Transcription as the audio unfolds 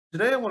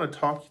Today, I want to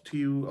talk to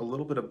you a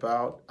little bit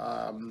about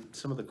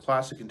some of the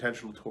classic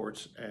intentional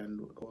torts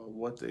and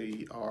what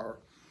they are,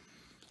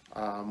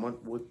 um,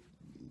 what, what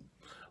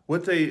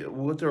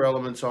what their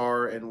elements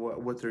are, and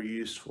what they're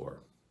used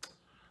for.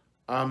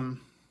 Um,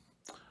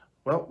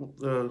 well,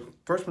 the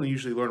first one you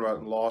usually learn about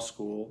in law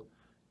school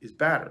is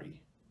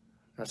battery.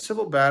 Now,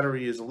 civil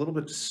battery is a little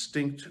bit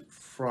distinct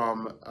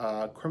from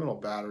criminal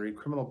battery.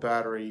 Criminal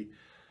battery,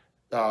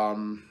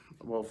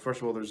 well,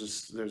 first of all,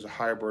 there's a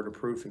higher burden of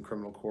proof in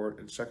criminal court,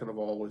 and second of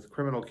all, with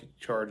criminal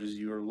charges,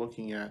 you are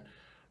looking at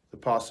the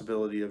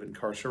possibility of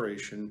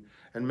incarceration,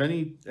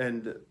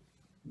 and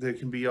they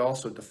can be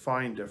also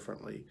defined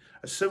differently.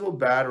 A civil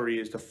battery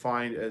is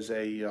defined as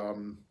a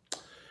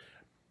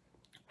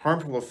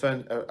harmful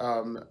offense,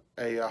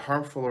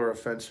 harmful or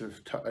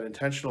offensive, an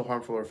intentional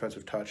harmful or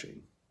offensive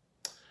touching.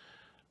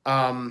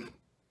 Um,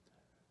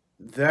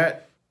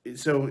 that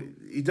so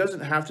it doesn't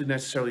have to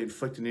necessarily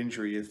inflict an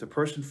injury. If the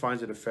person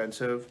finds it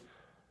offensive,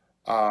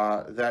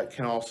 that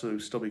can also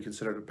still be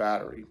considered a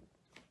battery.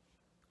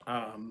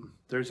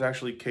 There's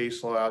actually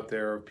case law out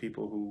there of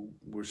people who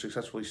were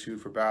successfully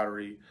sued for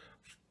battery,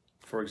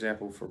 for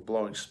example, for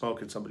blowing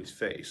smoke in somebody's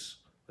face,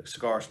 like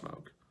cigar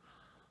smoke.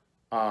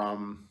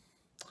 Um,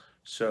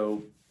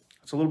 so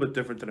it's a little bit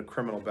different than a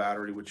criminal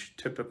battery, which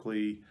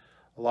typically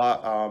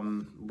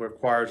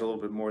requires a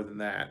little bit more than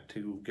that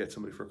to get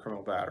somebody for a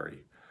criminal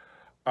battery.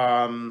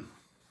 Um,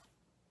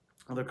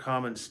 Other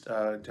common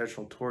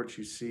intentional torts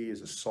you see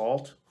is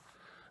assault.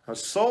 Now,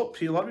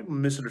 assault, a lot of people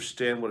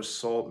misunderstand what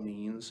assault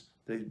means.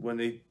 When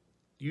they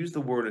use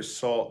the word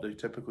assault, they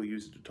typically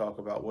use it to talk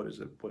about what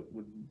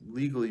would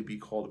legally be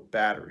called a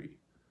battery.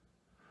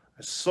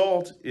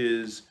 Assault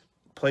is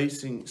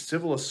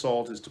civil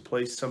assault is to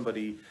place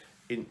somebody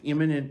in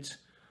imminent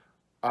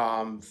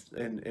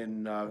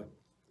in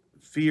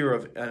fear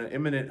of an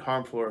imminent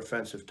harmful or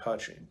offensive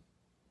touching.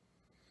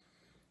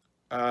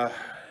 Uh,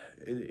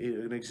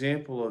 an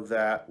example of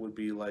that would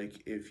be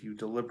like if you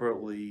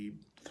deliberately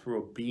threw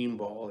a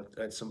beanball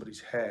at somebody's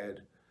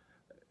head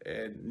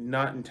and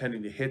not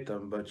intending to hit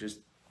them, but just,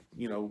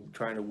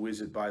 trying to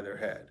whiz it by their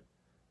head.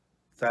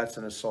 That's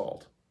an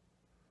assault.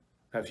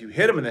 Now, if you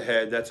hit them in the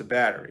head, that's a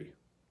battery.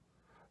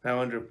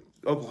 Now, under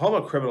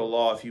Oklahoma criminal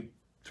law, if you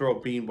throw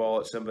a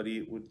beanball at somebody,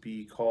 it would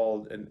be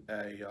called it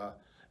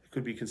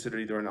could be considered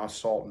either an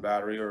assault and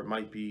battery, or it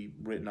might be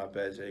written up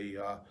as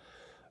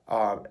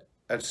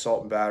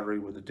assault and battery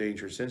with a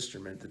dangerous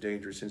instrument. The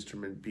dangerous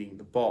instrument being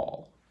the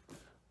ball.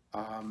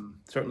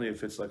 Certainly,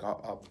 if it's like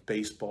a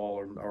baseball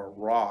or a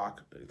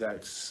rock,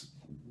 that's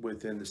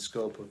within the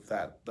scope of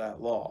that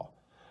law.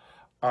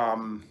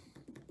 Um,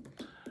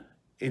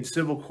 in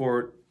civil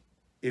court,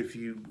 if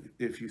you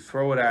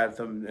throw it at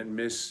them and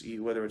miss,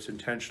 whether it's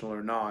intentional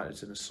or not,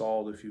 it's an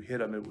assault. If you hit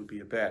them, it would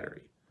be a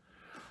battery.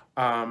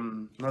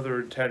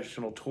 Another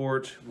intentional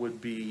tort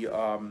would be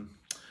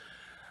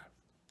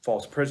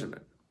false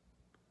imprisonment.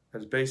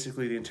 That's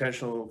basically the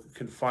intentional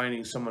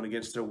confining someone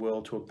against their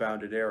will to a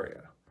bounded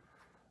area.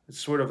 It's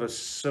sort of a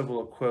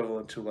civil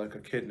equivalent to like a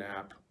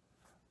kidnap,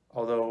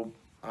 although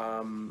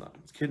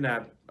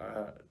kidnap's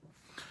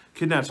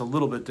a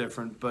little bit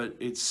different, but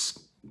it's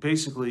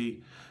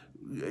basically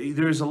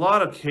there's a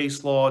lot of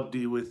case law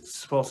with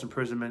false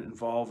imprisonment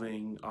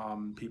involving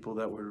people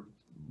that were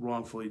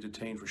wrongfully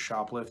detained for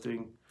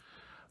shoplifting.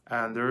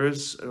 And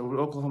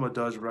Oklahoma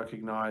does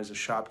recognize a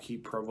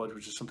shopkeep privilege,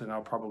 which is something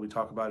I'll probably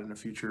talk about in a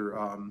future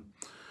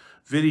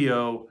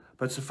video.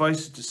 But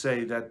suffice it to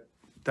say that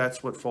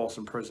that's what false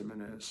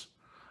imprisonment is.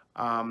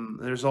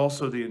 There's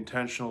also the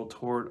intentional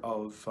tort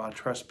of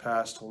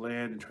trespass to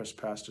land and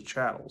trespass to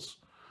chattels.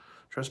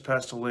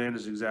 Trespass to land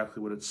is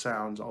exactly what it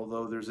sounds,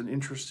 although there's an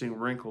interesting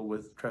wrinkle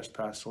with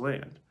trespass to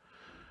land.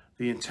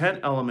 The intent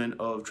element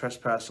of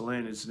trespass to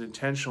land is an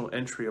intentional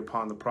entry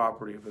upon the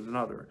property of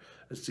another.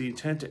 It's the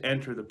intent to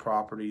enter the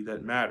property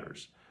that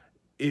matters.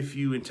 If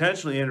you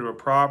intentionally enter a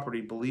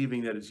property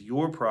believing that it's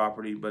your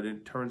property, but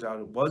it turns out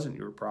it wasn't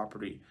your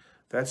property,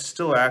 that's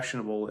still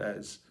actionable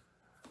as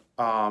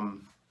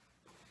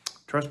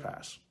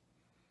trespass.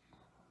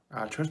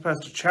 Trespass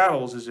to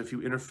chattels is if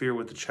you interfere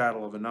with the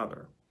chattel of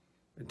another,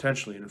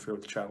 intentionally interfere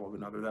with the chattel of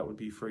another. That would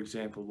be, for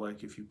example,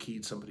 like if you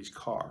keyed somebody's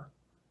car.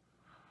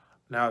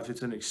 Now, if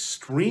it's an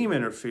extreme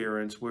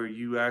interference where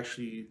you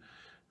actually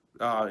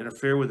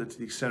interfere with it to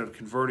the extent of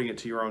converting it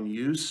to your own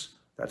use,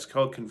 that's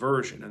called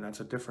conversion, and that's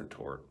a different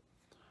tort.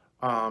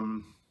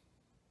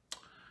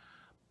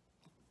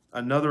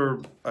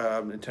 Another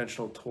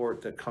intentional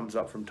tort that comes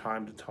up from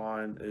time to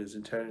time is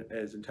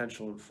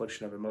intentional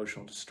infliction of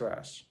emotional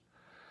distress.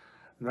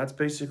 And that's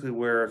basically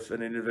where if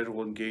an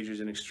individual engages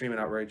in extreme and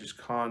outrageous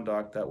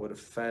conduct that would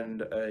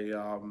offend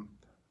or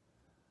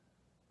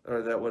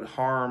that would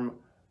harm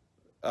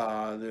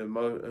the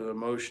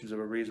emotions of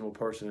a reasonable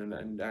person,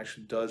 and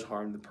actually does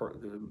harm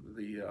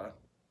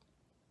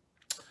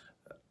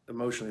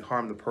emotionally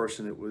harm the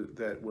person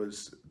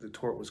the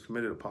tort was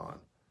committed upon.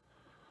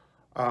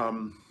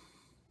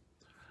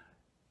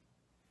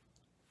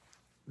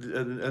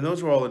 And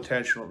those are all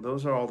intentional.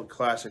 Those are all the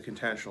classic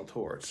intentional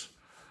torts.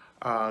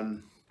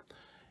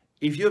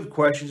 If you have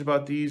questions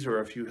about these,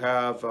 or if you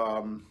have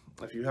a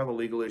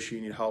legal issue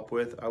you need help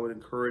with, I would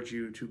encourage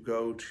you to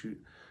go to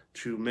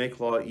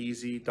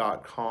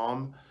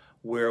makelaweasy.com,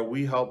 where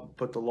we help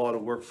put the law to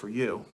work for you.